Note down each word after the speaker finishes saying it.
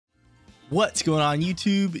What's going on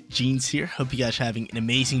YouTube? Jeans here. Hope you guys are having an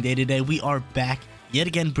amazing day today. We are back yet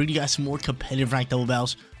again bringing you guys some more competitive ranked double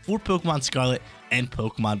battles for Pokemon Scarlet and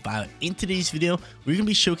Pokemon Violet. In today's video, we're going to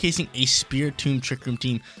be showcasing a Spiritomb Trick Room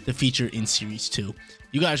team to feature in Series 2.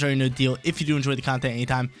 You guys already know the deal. If you do enjoy the content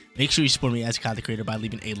anytime, make sure you support me as a content creator by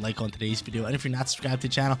leaving a like on today's video. And if you're not subscribed to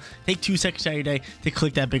the channel, take 2 seconds out of your day to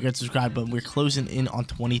click that big red subscribe button. We're closing in on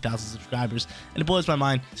 20,000 subscribers, and it blows my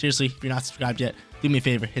mind. Seriously, if you're not subscribed yet, do me a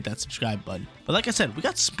favor, hit that subscribe button. But like I said, we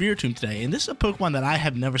got Spiritomb today, and this is a Pokemon that I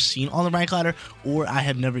have never seen on the rank ladder, or I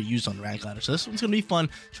have never used on the rank ladder. So this one's going to be fun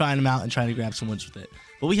trying them out and trying to grab some wins with it.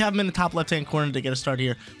 But we have him in the top left-hand corner to get us started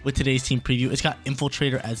here with today's team preview. It's got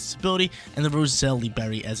Infiltrator as its ability and the Roselli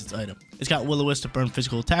Berry as its item. It's got Will-O-Wisp to burn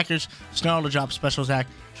physical attackers, Snarl to drop special attack,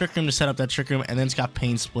 Trick Room to set up that Trick Room, and then it's got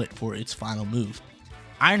Pain Split for its final move.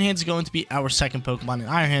 Iron Hands is going to be our second Pokemon, and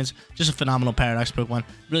Iron Hands, just a phenomenal Paradox Pokemon,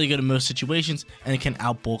 really good in most situations, and it can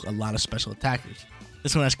outbulk a lot of special attackers.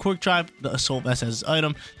 This one has Quirk Drive, the Assault Vest as its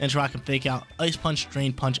item, then it's Rock and Fake Out, Ice Punch,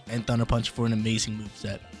 Drain Punch, and Thunder Punch for an amazing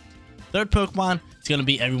moveset. Third Pokemon is going to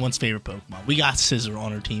be everyone's favorite Pokemon. We got Scizor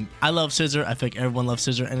on our team. I love Scizor. I think everyone loves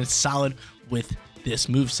Scizor, and it's solid with this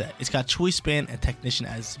moveset. It's got Choice Band and Technician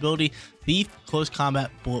as its ability, Thief, Close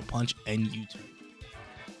Combat, Bullet Punch, and U-Turn.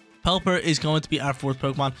 Pelipper is going to be our fourth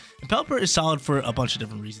Pokemon, and Pelipper is solid for a bunch of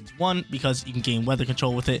different reasons. One, because you can gain weather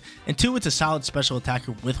control with it, and two, it's a solid special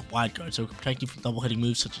attacker with Wide Guard, so it can protect you from double hitting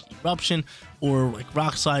moves such as Eruption, or like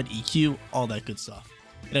Rock Slide, EQ, all that good stuff.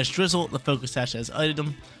 It has Drizzle, the Focus Sash as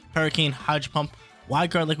item, Hurricane, Hydro Pump,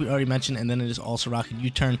 Wide Guard like we already mentioned, and then it is also rocking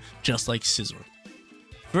U-Turn just like Scizor.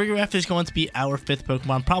 Farigiraf is going to be our fifth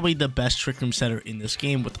Pokemon, probably the best Trick Room setter in this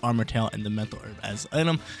game with Armor Tail and the Mental Herb as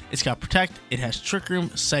item. It's got Protect, it has Trick Room,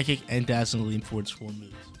 Psychic, and Dazzling Gleam for its 4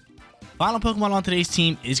 moves. Final Pokemon on today's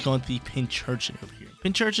team is going to be Pincurchin over here.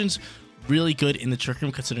 Pincurchin's really good in the Trick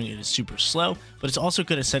Room considering it is super slow, but it's also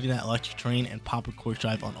good at setting that electric terrain and pop a Quirk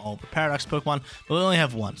Drive on all the Paradox Pokemon, but we only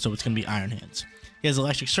have one, so it's going to be Iron Hands. He has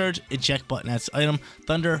Electric Surge, Eject Button as item,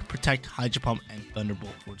 Thunder, Protect, Hydro Pump, and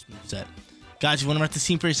Thunderbolt for its moveset. Guys, if you want to rent this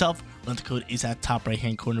team for yourself, rent the code is at top right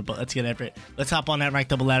hand corner, but let's get after it. Let's hop on that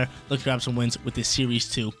ranked double ladder, let's grab some wins with this Series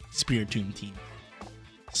 2 Spiritomb team.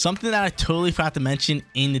 Something that I totally forgot to mention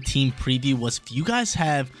in the team preview was if you guys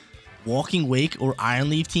have Walking Wake or Iron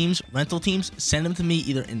Leaf teams, rental teams, send them to me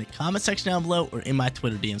either in the comment section down below or in my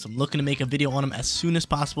Twitter DMs. I'm looking to make a video on them as soon as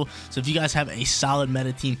possible. So if you guys have a solid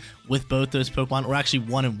meta team with both those Pokemon, or actually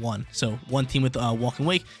 1 and 1, so one team with Walking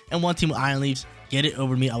Wake and one team with Iron Leaves, get it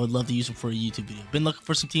over to me. I would love to use them for a YouTube video. Been looking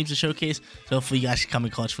for some teams to showcase, so hopefully you guys can come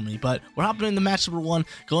in clutch for me. But we're hopping into match number 1,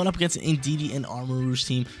 going up against an Indeedee and Armarouge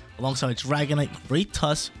team alongside Dragonite, Great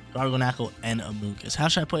Tusk, Gargonackle, and Amoonguss. How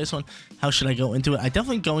should I play this one? How should I go into it? I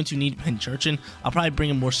definitely going to need Pincurchin. I'll probably bring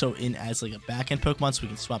him more so in as like a back-end Pokemon so we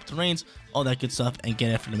can swap terrains, all that good stuff, and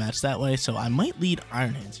get after the match that way. So I might lead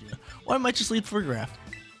Iron Hands here, or I might just lead Farigiraf.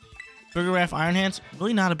 Farigiraf, Iron Hands,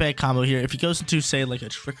 really not a bad combo here. If he goes into, say, like a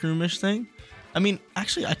Trick Room-ish thing, I mean,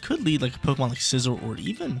 actually, I could lead like a Pokemon like Scizor or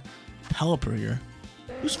even Pelipper here.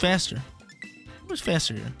 Who's faster? Who's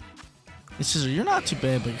faster here? And Scizor, you're not too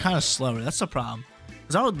bad, but you're kind of slower. That's the problem.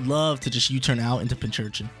 Because I would love to just U-turn out into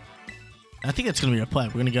Pincurchin. I think that's going to be our play.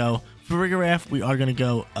 We're going to go Farigiraf. We are going to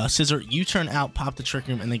go Scizor, U-turn out, pop the Trick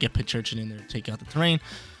Room, and then get Pincurchin in there to take out the terrain.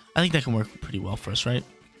 I think that can work pretty well for us, right?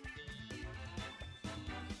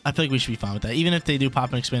 I feel like we should be fine with that. Even if they do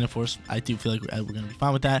pop an Expanded Force, I do feel like we're going to be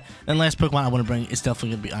fine with that. And last Pokemon I want to bring is definitely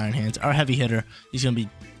going to be Iron Hands. Our heavy hitter, he's going to be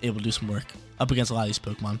able to do some work up against a lot of these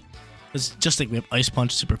Pokemon. It's just like we have Ice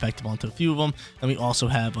Punch, super effective onto a few of them. And we also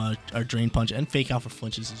have our Drain Punch and Fake Out for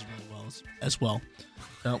flinches as well.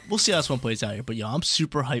 So we'll see how this one plays out here. But yo, I'm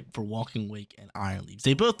super hyped for Walking Wake and Iron Leaves.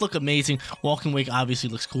 They both look amazing. Walking Wake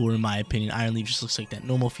obviously looks cooler in my opinion. Iron Leaves just looks like that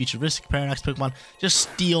normal futuristic Paradox Pokemon.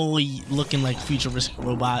 Just steely looking like futuristic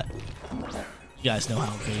robot. You guys know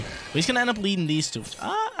how it be. But he's going to end up leading these two.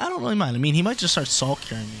 I don't really mind. I mean, he might just start Salt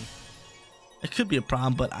carrying me. It could be a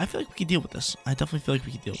problem, but I feel like we can deal with this. I definitely feel like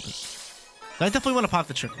we can deal with this. I definitely want to pop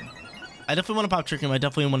the Trick Room. I definitely want to pop Trick Room. I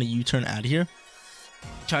definitely want to U-turn out of here.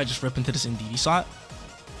 Try to just rip into this Indeedee slot.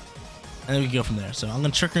 And then we can go from there. So I'm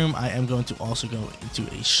going to Trick Room. I am going to also go into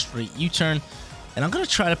a straight U-turn. And I'm going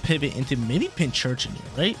to try to pivot into maybe Pincurchin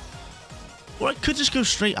here, right? Or I could just go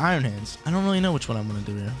straight Iron Hands. I don't really know which one I'm going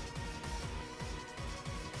to do here.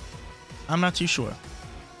 I'm not too sure.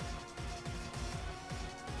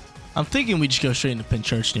 I'm thinking we just go straight into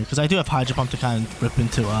Pincurchin here. Because I do have Hydro Pump to kind of rip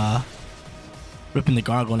into the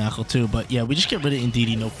Gargonackle too. But yeah, we just get rid of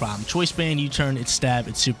Indeedee, no problem. Choice Band, U-turn, it's stab,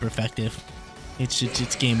 it's super effective.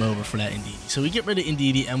 It's game over for that Indeedee. So we get rid of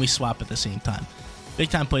Indeedee and we swap at the same time. Big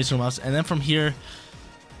time plays from us. And then from here,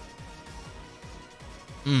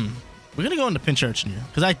 We're gonna go into Pinch Urchin here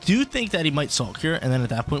because I do think that he might Salt Cure, and then at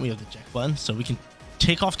that point we have the Eject button, so we can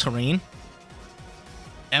take off Terrain,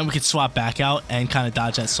 and we can swap back out and kind of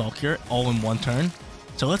dodge that Salt Cure all in one turn.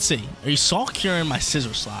 So let's see. Are you Salt Curing my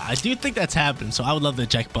Scissor slot? I do think that's happening, so I would love the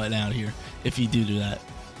Eject button out here if you do that.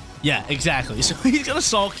 Yeah, exactly. So he's gonna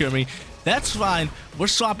Salt Cure me. That's fine. We're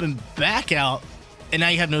swapping back out, and now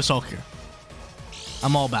you have no Salt Cure.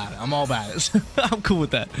 I'm all about it. I'm all about it. I'm cool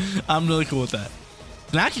with that. I'm really cool with that.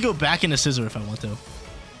 Now I can go back into Scissor if I want to.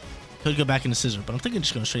 Could go back into Scissor, but I'm thinking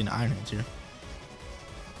just going straight into Iron Hands here.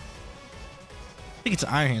 I think it's an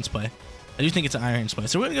Iron Hands play. I do think it's an Iron Hands play.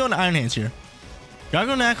 So we're going to go into Iron Hands here.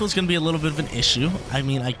 Gargonackle is going to be a little bit of an issue. I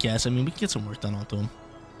mean, I guess. I mean, we can get some work done onto him.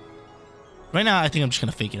 Right now, I think I'm just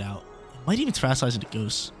going to fake it out. Might even Terrasilize into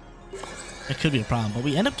Ghost. That could be a problem, but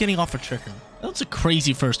we end up getting off for Trick Room. That was a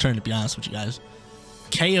crazy first turn, to be honest with you guys.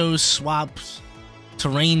 KOs, swaps,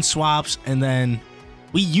 Terrain swaps, and then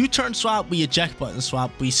we U-turn swap, we Eject button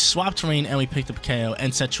swap, we swap Terrain, and we picked up a KO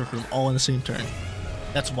and set Trick Room all in the same turn.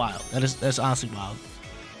 That's wild. That's honestly wild.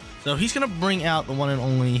 So he's gonna bring out the one and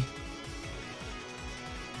only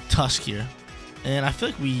Tusk here, and I feel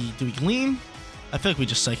like we Gleam. I feel like we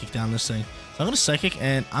just Psychic down this thing. So I'm gonna Psychic,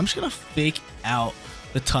 and I'm just gonna fake out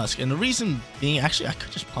the Tusk. And the reason being, actually, I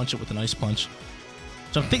could just punch it with an Ice Punch.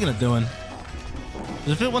 So I'm thinking of doing.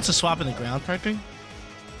 If it wants to swap in the ground typing,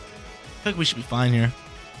 I feel like we should be fine here.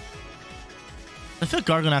 I feel like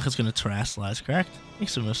Gargonackle is going to Terrasilize, correct?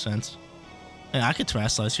 Makes the most sense. Yeah, I could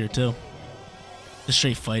Terrasilize here too. Just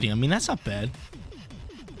straight fighting. I mean, that's not bad.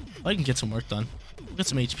 I can get some work done. We'll get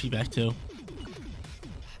some HP back too.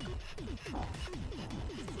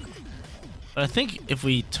 But I think if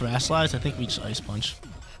we Terrasilize, I think we just Ice Punch.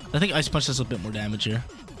 I think Ice Punch does a bit more damage here.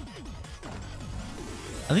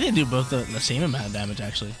 I think they do both the same amount of damage,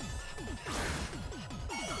 actually.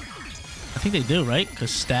 I think they do, right? Because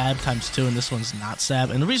Stab ×2, and this one's not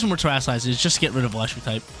Stab. And the reason we're Terrasilize is just get rid of Electric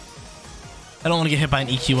type. I don't want to get hit by an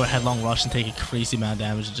EQ or Headlong Rush and take a crazy amount of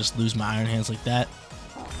damage and just lose my Iron Hands like that.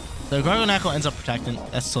 So Gargonackle ends up protecting.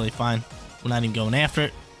 That's totally fine. We're not even going after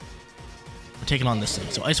it. We're taking on this thing.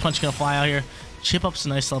 So Ice Punch is going to fly out here. Chip up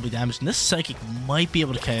some nice lovely damage. And this Psychic might be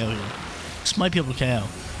able to KO here. This might be able to KO.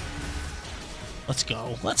 Let's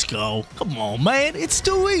go. Let's go. Come on, man. It's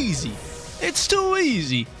too easy. It's too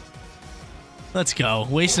easy. Let's go.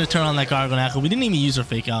 Wasting a turn on that Gargonackle. We didn't even use our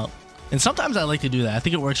Fake Out. And sometimes I like to do that. I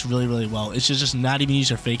think it works really, really well. It's just not even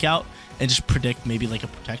use our Fake Out and just predict maybe like a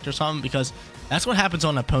Protect or something, because that's what happens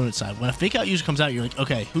on the opponent's side. When a Fake Out user comes out, you're like,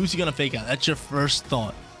 okay, who's he going to Fake Out? That's your first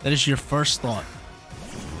thought. That is your first thought.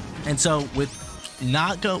 And so with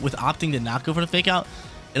opting to not go for the Fake Out,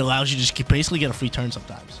 it allows you to just basically get a free turn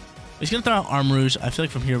sometimes. He's going to throw out Arm Rouge. I feel like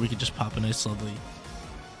from here we could just pop a nice lovely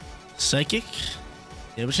Psychic.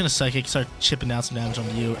 Yeah, we're just going to Psychic, start chipping down some damage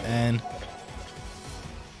on you, and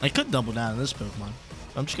I could double down on this Pokemon.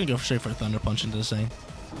 I'm just going to go straight for a Thunder Punch into this thing.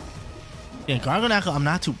 Yeah, Gargonackle I'm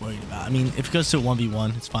not too worried about. I mean, if it goes to a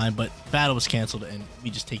 1v1, it's fine, but battle was canceled, and we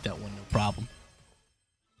just take that one, no problem.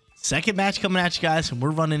 Second match coming at you guys, and we're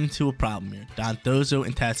running into a problem here. Dondozo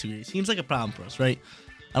and Tatsugiri. Seems like a problem for us, right?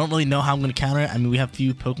 I don't really know how I'm going to counter it. I mean, we have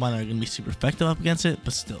few Pokemon that are going to be super effective up against it,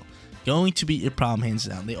 but still. Going to be your problem hands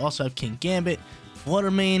down. They also have King Gambit,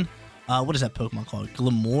 Fluttermane, what is that Pokemon called?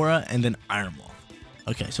 Glamora, and then Iron Moth.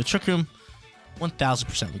 Okay, so Trick Room,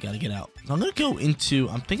 1000% we got to get out. So I'm going to go into,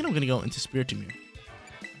 I'm thinking I'm going to go into Spiritomb here.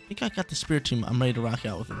 I think I got the Spiritomb. I'm ready to rock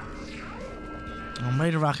out with him. I'm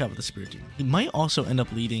ready to rock out with the Spiritomb. He might also end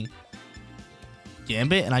up leading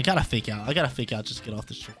Gambit, and I got to Fake Out. I got to Fake Out just to get off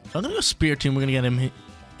this Trick Room. So I'm going to go Spiritomb. We're going to get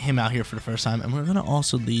him out here for the first time, and we're going to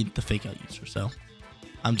also lead the Fake Out user. So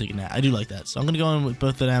I'm digging that. I do like that. So I'm going to go in with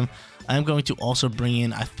both of them. I'm going to also bring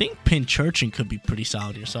in, I think Pinch Urchin could be pretty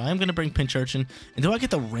solid here. So I'm going to bring Pinch Urchin. And do I get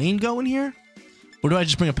the Rain going here? Or do I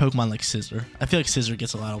just bring a Pokemon like Scissor? I feel like Scissor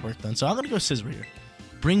gets a lot of work done. So I'm going to go Scissor here.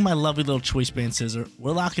 Bring my lovely little Choice Band Scissor.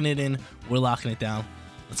 We're locking it in. We're locking it down.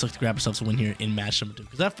 Let's look to grab ourselves a win here in match number 2.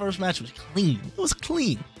 Because that first match was clean. It was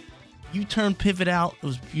clean. U-turn, pivot out. It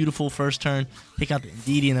was beautiful first turn. Take out the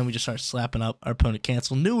Indeedee, and then we just start slapping up. Our opponent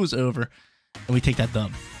cancel. Knew it was over. And we take that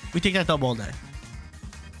dub. We take that dub all day.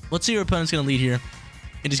 Let's see who our opponent's going to lead here.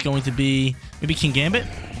 It is going to be maybe King Gambit.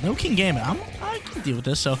 No King Gambit. I can deal with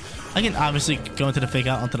this. So I can obviously go into the Fake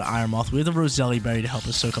Out onto the Iron Moth. We have the Roselli Berry to help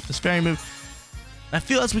us soak up this Fairy move. I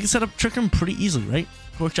feel as we can set up Trick Room pretty easily, right?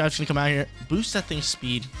 Cork Drive's going to come out here. Boost that thing's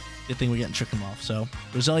speed. Good thing we're getting Trick Room off. So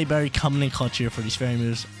Roselli Berry coming in clutch here for these Fairy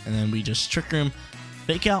moves. And then we just Trick Room,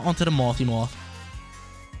 Fake Out onto the Malty Moth.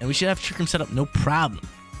 And we should have Trick Room set up no problem.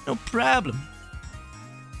 No problem.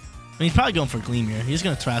 I mean, he's probably going for a Gleam here. He's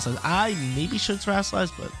going to Terrasilize. I maybe should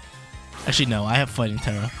Terrasilize, but Actually, no, I have Fighting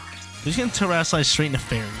Terra. He's gonna Terrasilize straight into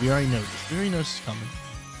Fairy. We already know this. We already know this is coming.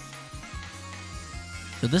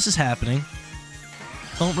 So this is happening.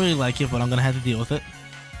 Don't really like it, but I'm gonna have to deal with it.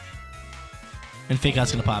 And Fake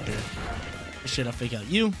Out's gonna pop here. Straight up Fake Out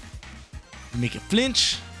you. We make it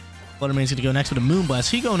flinch. Fluttermane's gonna go next with a Moon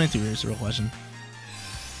Blast. Who you going into here is the real question.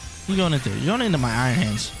 Who you going into? You're going into my Iron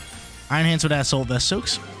Hands. Iron Hands with that Assault Vest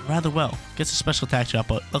soaks rather well. Gets a special attack drop,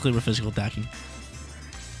 but luckily we're physical attacking.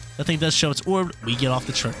 That thing does show its orb. We get off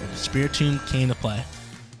the trigger. Spiritomb came to play.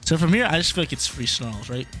 So from here, I just feel like it's free snarls,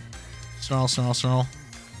 right? Snarl, snarl, snarl.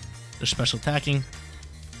 They're special attacking.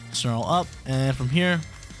 Snarl up, and from here,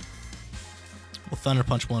 we'll Thunder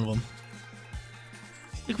Punch one of them.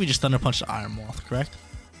 I think we just Thunder Punch the Iron Moth, correct?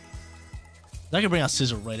 I can bring out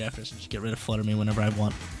Scissor right after this and just get rid of Fluttermane whenever I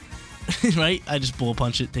want. Right? I just Bullet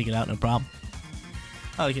Punch it, take it out, no problem.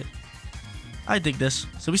 I like it. I dig this.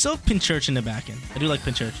 So we still have Pinchurch in the back end. I do like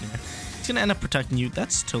Pinchurch in here. He's going to end up protecting you.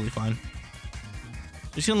 That's totally fine.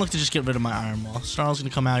 He's going to look to just get rid of my Iron Moth. Snarl's going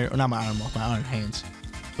to come out here. Or not my Iron Moth, my Iron Hands.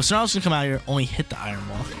 But Snarl's going to come out here, only hit the Iron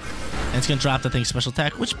Moth. And it's going to drop the thing's special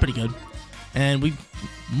attack, which is pretty good. And we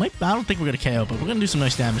might... I don't think we're going to KO, but we're going to do some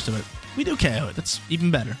nice damage to it. We do KO it. That's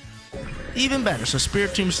even better. Even better. So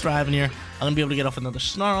Spiritomb's thriving here. I'm going to be able to get off another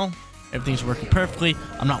Snarl. Everything's working perfectly.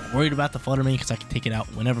 I'm not worried about the Fluttermane because I can take it out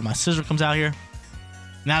whenever my Scissor comes out here.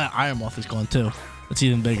 Now that Iron Moth is gone too. That's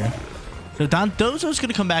even bigger. So Dondozo's going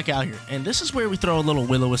to come back out here. And this is where we throw a little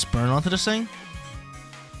Will-O-Wisp burn onto this thing.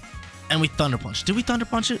 And we Thunder Punch. Did we Thunder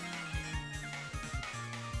Punch it?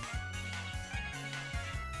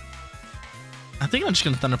 I think I'm just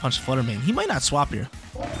going to Thunder Punch the Fluttermane. He might not swap here.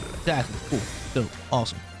 Exactly. Cool. Dope.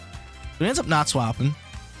 Awesome. So he ends up not swapping.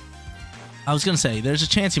 I was going to say, there's a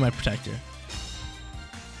chance he might protect here.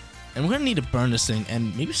 And we're going to need to burn this thing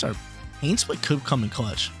and maybe start... Pain Split could come in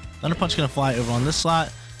clutch. Thunder Punch is going to fly over on this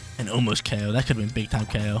slot and almost KO. That could have been big time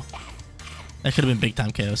KO. That could have been big time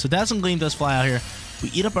KO. So Dazzling Gleam does fly out here. We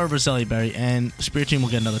eat up our Roselia Berry and Spiritomb will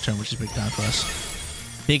get another turn, which is big time for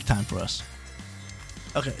us. Big time for us.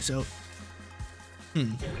 Okay, so...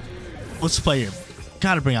 Let's play here.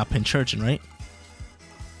 Gotta bring out Pinchurchin, right?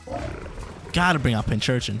 Gotta bring out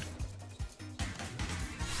Pinchurchin.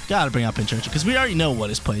 Gotta bring out Pinchurchin, because we already know what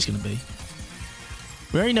his play is going to be.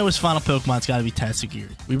 We already know his final Pokemon's got to be Tatsugiri.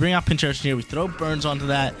 We bring out Pinchurchin here, we throw burns onto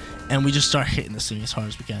that, and we just start hitting this thing as hard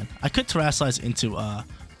as we can. I could Terrasilize into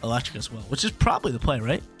Electric as well, which is probably the play,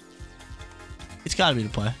 right? It's got to be the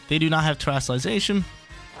play. They do not have Terrasilization.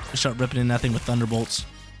 We start ripping in that thing with Thunderbolts.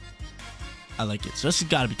 I like it. So this has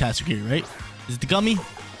got to be Tatsugiri, right? Is it the Gummy?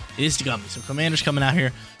 It is the Gummy. So Commander's coming out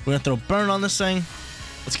here. We're going to throw burn on this thing.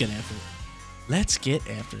 Let's get after it. Let's get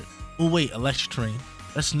after it. Oh, wait. Electric Terrain.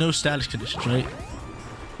 That's no status conditions, right?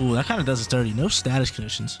 Ooh, that kind of does us dirty. No status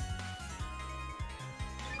conditions.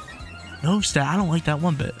 No stat. I don't like that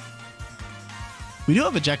one bit. We do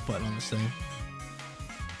have a eject button on this thing.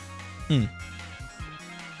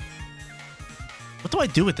 What do I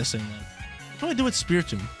do with this thing, then? What do I do with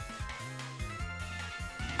Spiritomb?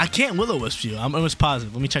 I can't Will-O-Wisp you. I'm almost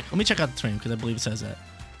positive. Let me check out the terrain, because I believe it says that.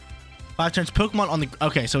 5 turns. Pokemon on the...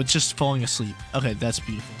 Okay, so it's just falling asleep. Okay, that's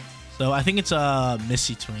beautiful. So I think it's a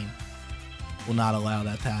Misty terrain. Will not allow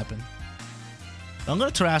that to happen. So I'm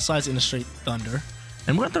going to Terrasilize into straight Thunder.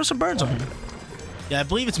 And we're going to throw some burns on him. Yeah, I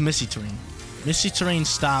believe it's Misty Terrain. Misty Terrain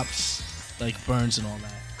stops, like, burns and all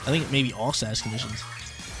that. I think maybe all status conditions.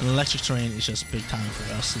 And Electric Terrain is just big time for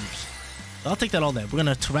sleeps. So I'll take that all day. We're going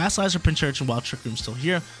to Terrasilize our Pinchurchin while Trick Room's still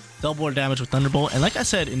here. Double our damage with Thunderbolt. And like I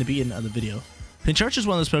said in the beginning of the video, Pinchurchin is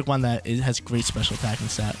one of those Pokemon that has great special attacking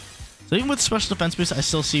stat. So even with special defense boost, I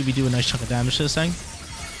still see we do a nice chunk of damage to this thing.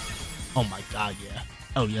 Oh my god, yeah.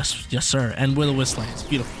 Oh, yes, yes, sir. And Will-O-Wisp lands.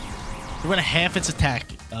 Beautiful. We're going to half its attack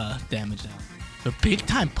damage now. So big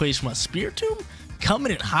time plays from us. Spiritomb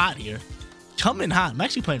coming in hot here. Coming in hot. I'm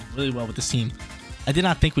actually playing really well with this team. I did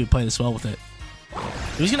not think we'd play this well with it.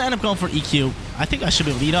 So he's going to end up going for EQ. I think I should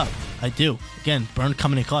be able to lead up. I do. Again, burn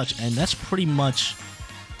coming in clutch. And that's pretty much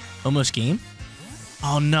almost game.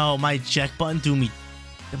 Oh no, my eject button do me.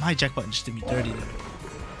 My eject button just did me dirty there.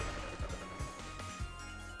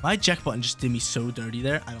 My eject button just did me so dirty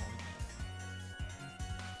there. I don't like that.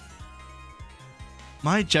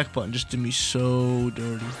 My eject button just did me so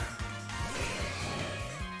dirty.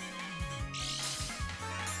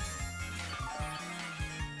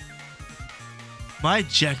 My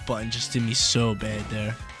eject button just did me so bad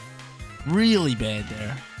there. Really bad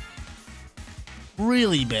there.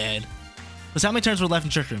 Really bad. Because how many turns were left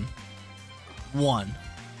in Trick Room? 1.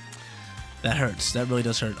 That hurts. That really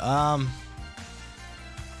does hurt.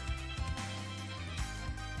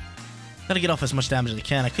 Gotta get off as much damage as I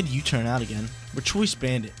can. I could U-turn out again. We're Choice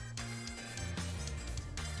Bandit.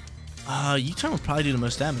 U-turn will probably do the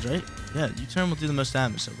most damage, right? Yeah, U-turn will do the most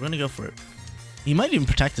damage, so we're gonna go for it. He might even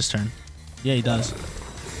protect this turn. Yeah, he does.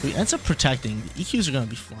 If he ends up protecting, the EQs are gonna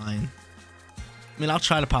be flying. I mean, I'll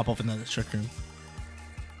try to pop off another Trick Room.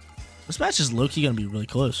 This match is low-key gonna be really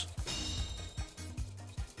close.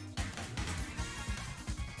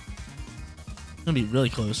 It's gonna be really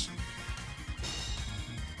close.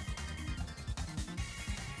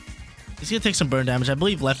 He's gonna take some burn damage. I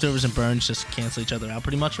believe leftovers and burns just cancel each other out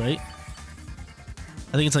pretty much, right?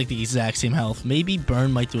 I think it's like the exact same health. Maybe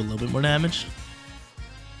burn might do a little bit more damage,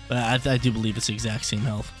 but I do believe it's the exact same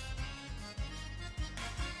health.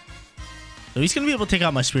 So he's gonna be able to take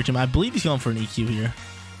out my Spiritomb. I believe he's going for an EQ here.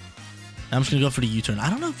 I'm just gonna go for the U-turn. I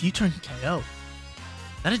don't know if U-turn can KO.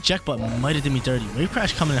 That eject button might have did me dirty. Wave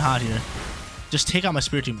Crash coming in hot here. Just take out my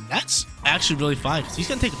Spiritomb. That's actually really fine because he's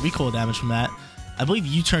gonna take recoil damage from that. I believe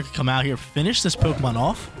U-turn can come out here, finish this Pokemon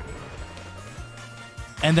off,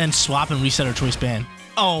 and then swap and reset our choice band.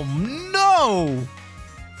 Oh no!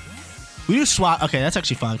 We do swap. Okay, that's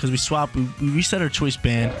actually fine because we swap. We reset our choice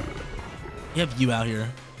band. You have you out here.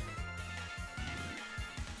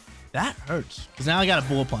 That hurts because now I got a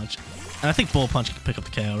Bullet Punch, and I think Bullet Punch can pick up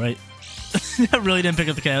the KO, right? That really didn't pick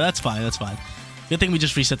up the KO. That's fine. That's fine. Good thing we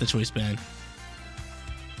just reset the choice band.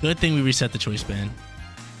 Good thing we reset the choice band.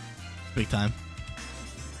 Big time.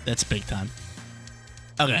 That's big time.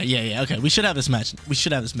 Okay, yeah, okay. We should have this match. We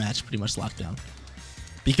should have this match pretty much locked down.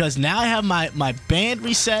 Because now I have my band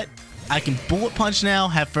reset. I can Bullet Punch now,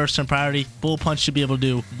 have first turn priority. Bullet Punch should be able to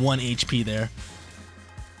do 1 HP there.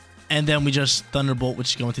 And then we just Thunderbolt,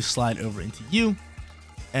 which is going to slide over into you.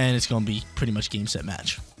 And it's going to be pretty much game, set,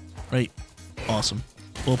 match. Right? Awesome.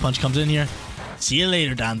 Bullet Punch comes in here. See you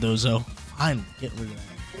later, Dondozo. Finally, get rid of that.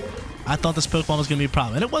 I thought this Pokemon was going to be a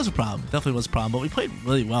problem, and it was a problem. Definitely was a problem, but we played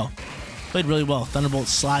really well. Played really well. Thunderbolt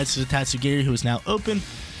slides to the Tatsugiri, who is now open,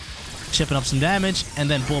 chipping up some damage, and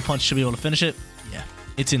then Bullet Punch should be able to finish it. Yeah,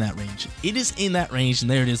 it's in that range. It is in that range, and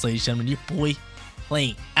there it is, ladies and gentlemen. Your boy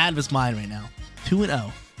playing out of his mind right now.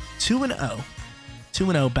 2-0. 2-0.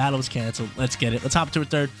 2-0. Battle was canceled. Let's get it. Let's hop to a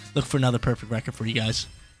third. Look for another perfect record for you guys.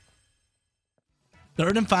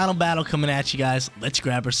 Third and final battle coming at you guys. Let's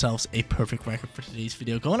grab ourselves a perfect record for today's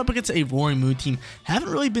video. Going up against a Roaring Moon team. Haven't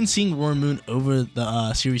really been seeing Roaring Moon over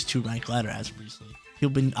the Series 2 rank ladder as of recently. He'll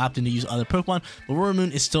been opting to use other Pokemon, but Roaring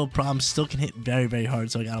Moon is still a problem. Still can hit very, very hard,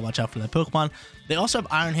 so I gotta watch out for that Pokemon. They also have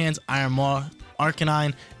Iron Hands, Iron Maw,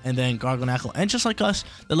 Arcanine, and then Gargonackle. And just like us,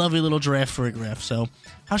 the lovely little Giraffe Farigiraf. So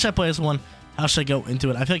how should I play this one? How should I go into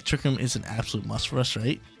it? I feel like Trick Room is an absolute must for us,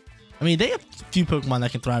 right? I mean, they have a few Pokemon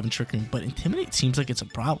that can thrive in Trick Room, but Intimidate seems like it's a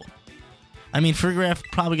problem. I mean, Farigiraf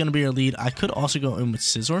probably going to be our lead. I could also go in with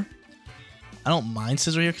Scizor. I don't mind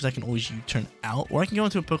Scizor here because I can always U-turn out, or I can go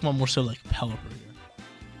into a Pokemon more so like Pelipper here.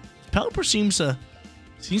 Pelipper seems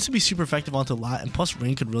to be super effective onto a lot, and plus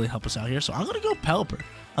Rain could really help us out here, so I'm going to go Pelipper.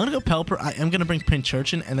 I'm going to go Pelipper. I am going to bring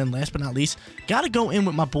Pinchurchin, and then last but not least, got to go in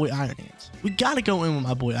with my boy Iron Hands. We got to go in with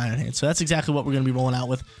my boy Iron Hands, so that's exactly what we're going to be rolling out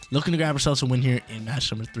with. Looking to grab ourselves a win here in match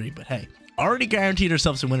number 3, but hey, already guaranteed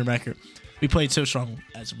ourselves a winning record. We played so strong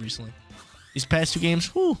as of recently. These past 2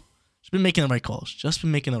 games, whoo, just been making the right calls. Just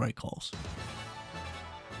been making the right calls.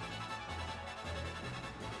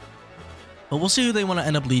 But we'll see who they want to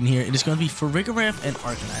end up leading here. It is going to be Farigiraf and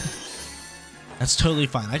Arcanine. That's totally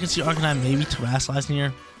fine. I can see Arcanine maybe terrestrializing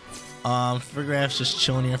here. Farigiraf's just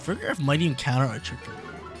chilling here. Farigiraf might even counter our Trick Room.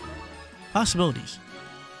 Possibilities.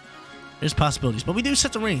 There's possibilities. But we do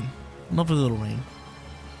set the rain. Lovely little rain.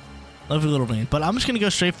 Lovely little rain. But I'm just going to go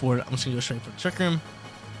straight for it. I'm just going to go straight for the Trick Room.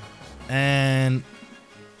 And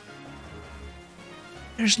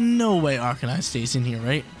there's no way Arcanine stays in here,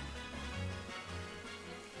 right?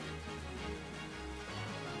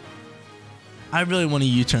 I really want to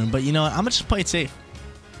U-turn, but you know what? I'm going to just play it safe.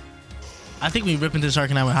 I think we rip into this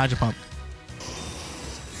Arcanine with Hydro Pump.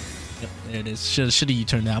 Yep, there it is. Should have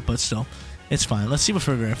U-turned out, but still. It's fine. Let's see what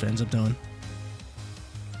Farigiraf ends up doing.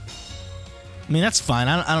 I mean, that's fine.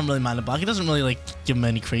 I don't really mind the block. It doesn't really, like, give him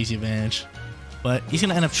any crazy advantage. But he's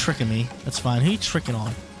going to end up tricking me. That's fine. Who are you tricking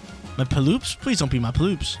on? My Paloops? Please don't be my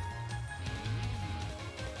Paloops.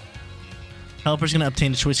 Pelipper's going to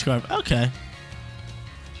obtain the Choice Scarf. Okay.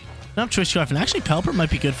 I have Choice Scarf, and actually Pelipper might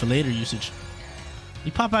be good for later usage.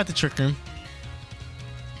 You pop out the Trick Room.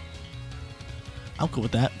 I'm cool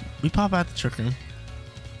with that. We pop out the Trick Room.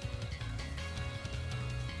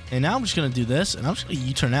 And now I'm just going to do this, and I'm just going to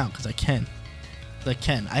U-turn out, because I can.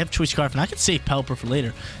 I have Choice Scarf, and I can save Pelipper for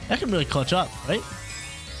later. That can really clutch up, right?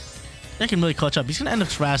 That can really clutch up. He's going to end up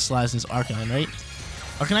terrestrializing his Arcanine, right?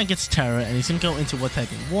 Arcanine gets Terra, and he's going to go into what type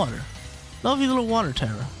of water? Lovely little water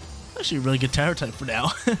Terra. Actually a really good Terra type for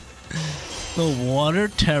now. Little Water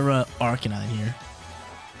Terra Arcanine here.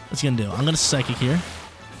 What's he gonna do? I'm gonna Psychic here.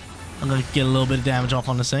 I'm gonna get a little bit of damage off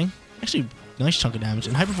on this thing. Actually, nice chunk of damage.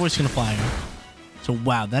 And Hyper Voice is gonna fly here. So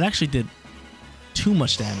wow, that actually did too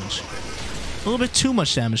much damage. A little bit too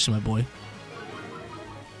much damage to my boy.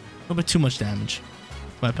 A little bit too much damage to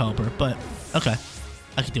my Pelipper, but okay,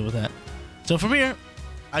 I can deal with that. So from here,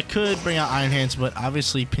 I could bring out Iron Hands, but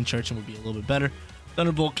obviously Pincurchin would be a little bit better.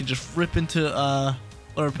 Thunderbolt can just rip into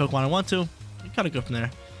whatever Pokemon I want to. You kind of go from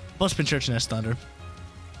there. Plus Pincurchin has Thunder.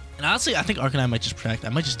 And honestly, I think Arcanine might just protect. I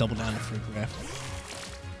might just double down for a Graph.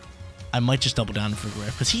 I might just double down for a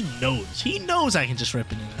Graph because he knows. He knows I can just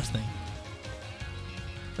rip into this thing.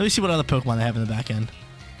 Let me see what other Pokemon they have in the back end.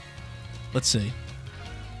 Let's see.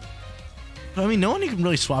 But, I mean, no one you can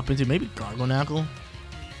really swap into. Maybe Gargonackle.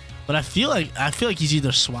 But I feel like he's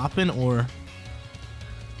either swapping or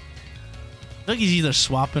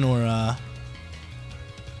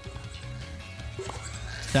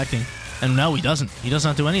protecting. And no, he doesn't. He does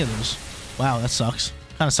not do any of those. Wow, that sucks.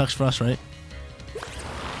 Kind of sucks for us, right?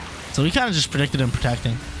 So we kind of just predicted him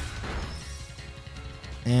protecting.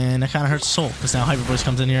 And that kind of hurts Soul, because now Hyper Voice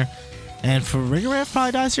comes in here. And for Rigorath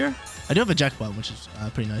probably dies here. I do have a Jack Button, which is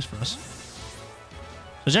pretty nice for us.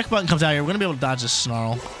 So Jack Button comes out here. We're going to be able to dodge this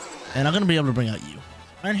Snarl. And I'm going to be able to bring out you.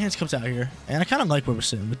 Iron Hands comes out here. And I kind of like where we're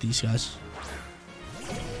sitting with these guys.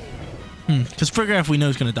 Because Rigorath we know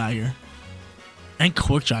is going to die here. And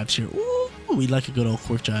Quark Drive's here. Ooh, we like a good old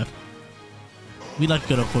Quark Drive. We like a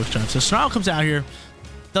good old Quark Drive. So Snarl comes out here.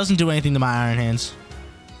 Doesn't do anything to my Iron Hands.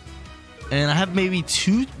 And I have maybe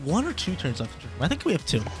one or two turns left. I think we have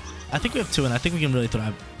two. I think we have two, and I think we can really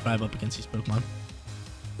thrive up against these Pokemon.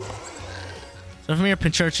 So from here,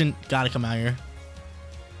 Pincurchin gotta come out here.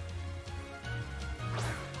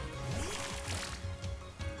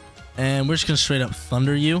 And we're just gonna straight up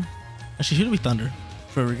Thunder you. Actually, who do we Thunder?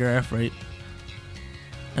 For Rigorath, right?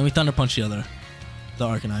 And we Thunder Punch the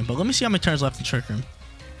Arcanine. But let me see how many turns left in Trick Room.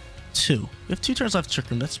 2. We have 2 turns left in Trick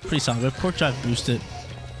Room. That's pretty solid. We have Quark Drive boosted.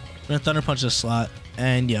 We're gonna Thunder Punch this slot.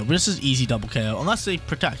 And yeah, this is easy double KO. Unless they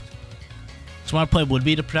protect. So my play would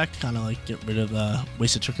be to protect. Kind of like get rid of the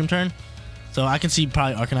wasted Trick Room turn. So I can see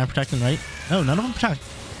probably Arcanine protecting, right? No, none of them protect.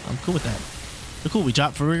 I'm cool with that. So cool. We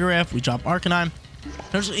drop for Rigorath. We drop Arcanine.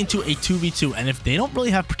 Turns into a 2v2. And if they don't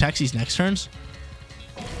really have protects these next turns,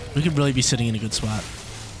 we could really be sitting in a good spot.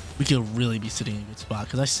 We could really be sitting in a good spot.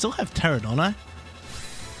 Because I still have Terra, don't I?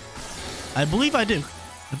 I believe I do.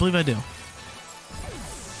 I believe I do.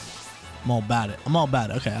 I'm all about it. I'm all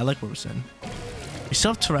about it. Okay, I like where we're sitting. We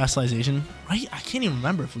still have Terrestrialization, right? I can't even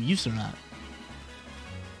remember if we used it or not.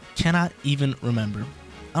 Cannot even remember.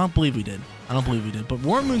 I don't believe we did. I don't believe we did. But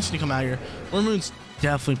War Moon's gonna come out here. War Moon's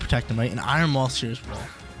definitely protecting, right? And Iron Moth's here as well.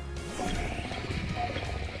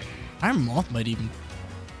 Iron Moth might even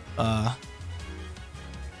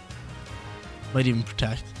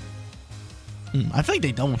protect. I feel like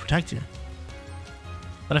they double protect here.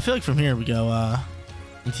 But I feel like from here we go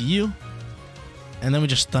into you. And then we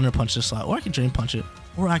just Thunder Punch this slot. Or I can Drain Punch it.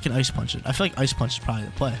 Or I can Ice Punch it. I feel like Ice Punch is probably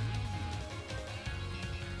the play.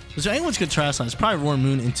 So anyone's good try slide. It's probably Roar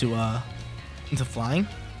Moon into flying.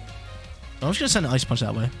 So I'm just gonna send an Ice Punch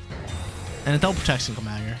that way. And a double protection come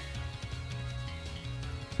out here.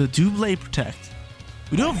 The Double Protect.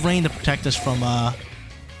 We do have Rain to protect us from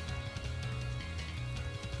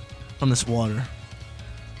this water.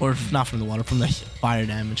 Or not from the water, from the fire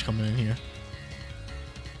damage coming in here.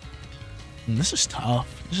 And this is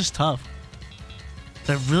tough. This is tough. If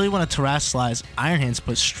I really want to Terrestrialize Iron Hands,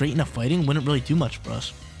 but straight into fighting wouldn't really do much for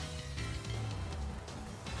us.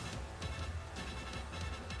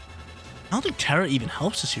 I don't think Terra even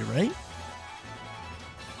helps us here, right?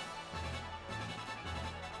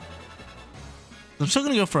 I'm still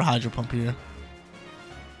going to go for a Hydro Pump here.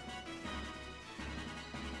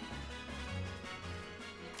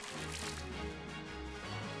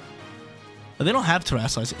 But they don't have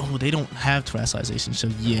Terrestrialization. Oh, they don't have Terrestrialization. So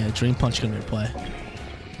yeah, Drain Punch is going to be a play.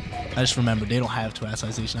 I just remembered they don't have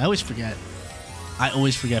Terrestrialization. I always forget.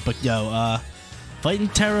 But yo, fighting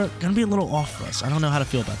Terra going to be a little off for us. I don't know how to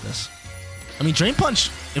feel about this. I mean, Drain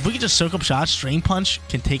Punch, if we could just soak up shots, Drain Punch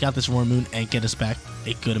can take out this Roar Moon and get us back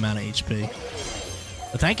a good amount of HP.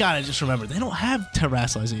 But thank God I just remembered. They don't have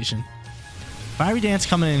Terrestrialization. Fiery Dance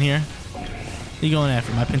coming in here. Who you going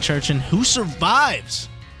after? My Pincurchin. Who survives?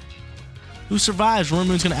 Who survives? Roar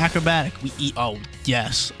Moon's going to Acrobatic. We eat. Oh,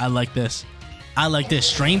 yes. I like this. I like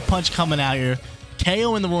this. Drain Punch coming out here.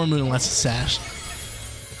 KO in the Roar Moon unless it's sashed.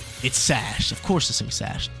 It's sashed. Of course this thing's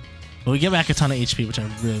sashed. But we get back a ton of HP, which I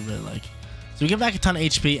really, really like. So we get back a ton of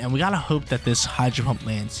HP, and we got to hope that this Hydro Pump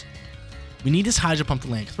lands. We need this Hydro Pump to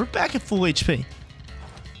land, because we're back at full HP.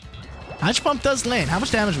 Hydro Pump does land. How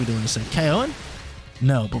much damage are we doing this thing? KOing?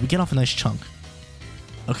 No, but we get off a nice chunk.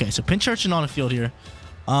 Okay, so Pinch Urchin on the field here.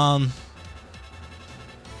 We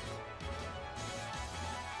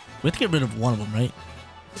have to get rid of one of them, right?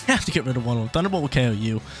 We have to get rid of one of them. Thunderbolt will KO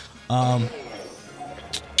you. One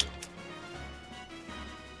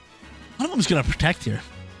of them is going to protect here.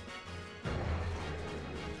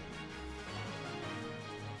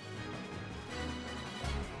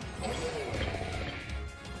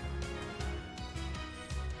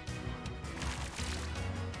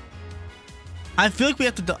 I feel like we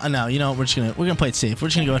have to. No, you know, we're gonna play it safe. We're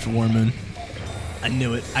just gonna go after War Moon. I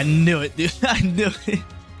knew it. I knew it, dude. I knew it.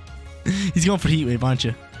 He's going for Heat Wave, aren't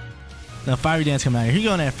you? Now, Fiery Dance coming out here. Who you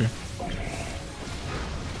going after?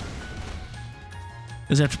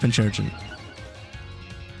 Goes after Pinch Urchin.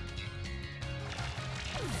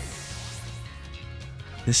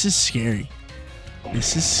 This is scary.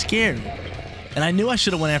 This is scary. And I knew I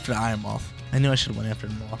should have went after the Iron Moth. I knew I should have went after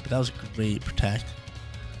the Moth, but that was a great protect.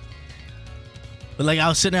 But like I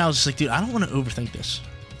was sitting there, I was just like, dude, I don't want to overthink this.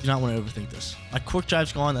 Do not want to overthink this. My Quark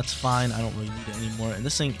Drive's gone. That's fine. I don't really need it anymore. And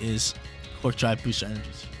this thing is Quark Drive booster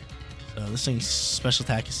energies. So this thing's special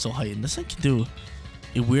attack is still heightened. This thing can do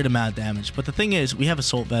a weird amount of damage. But the thing is, we have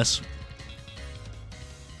Assault Vest.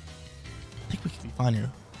 I think we can be fine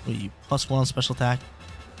here. What are you? +1 on special attack.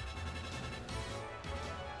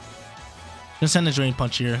 Gonna send a Drain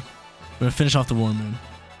Punch here. We're gonna finish off the War Moon.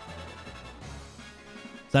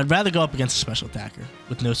 So I'd rather go up against a special attacker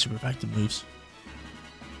with no super effective moves.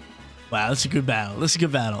 Wow, that's a good battle. That's a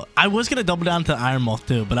good battle. I was gonna double down to Iron Moth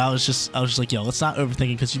too, but I was just like, yo, let's not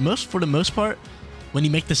overthink it, because for the most part, when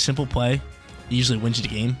you make this simple play, it usually wins you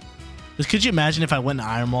the game. Because could you imagine if I went to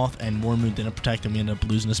Iron Moth and War Moon didn't protect and we ended up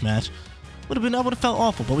losing this match? I would have felt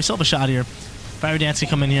awful, but we still have a shot here. Fiery Dance can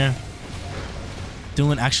come in here,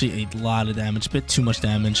 doing actually a lot of damage, a bit too much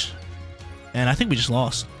damage, and I think we just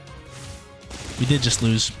lost. We did just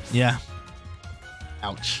lose. Yeah.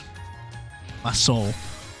 Ouch. My soul.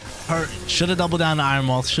 Hurt. Should have doubled down to Iron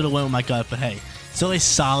Moth. Should have went with my gut. But hey, still a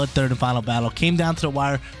solid third and final battle. Came down to the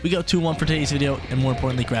wire. We go 2-1 for today's video. And more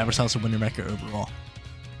importantly, grab ourselves a winning record overall.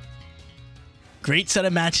 Great set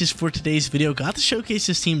of matches for today's video. Got to showcase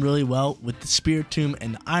this team really well with the Spiritomb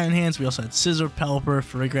and the Iron Hands. We also had Scissor, Pelipper,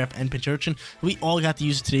 Farigiraf, and Pinch Urchin. We all got to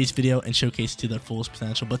use today's video and showcase to their fullest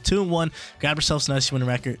potential. But 2-1, grab yourselves a nice winning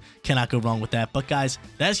record. Cannot go wrong with that. But guys,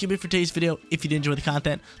 that's going to be it for today's video. If you did enjoy the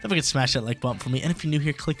content, don't forget to smash that like button for me. And if you're new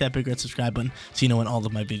here, click that big red subscribe button so you know when all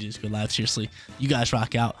of my videos go live. Seriously, you guys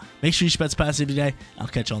rock out. Make sure you spread the positivity today. I'll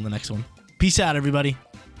catch you on the next one. Peace out, everybody.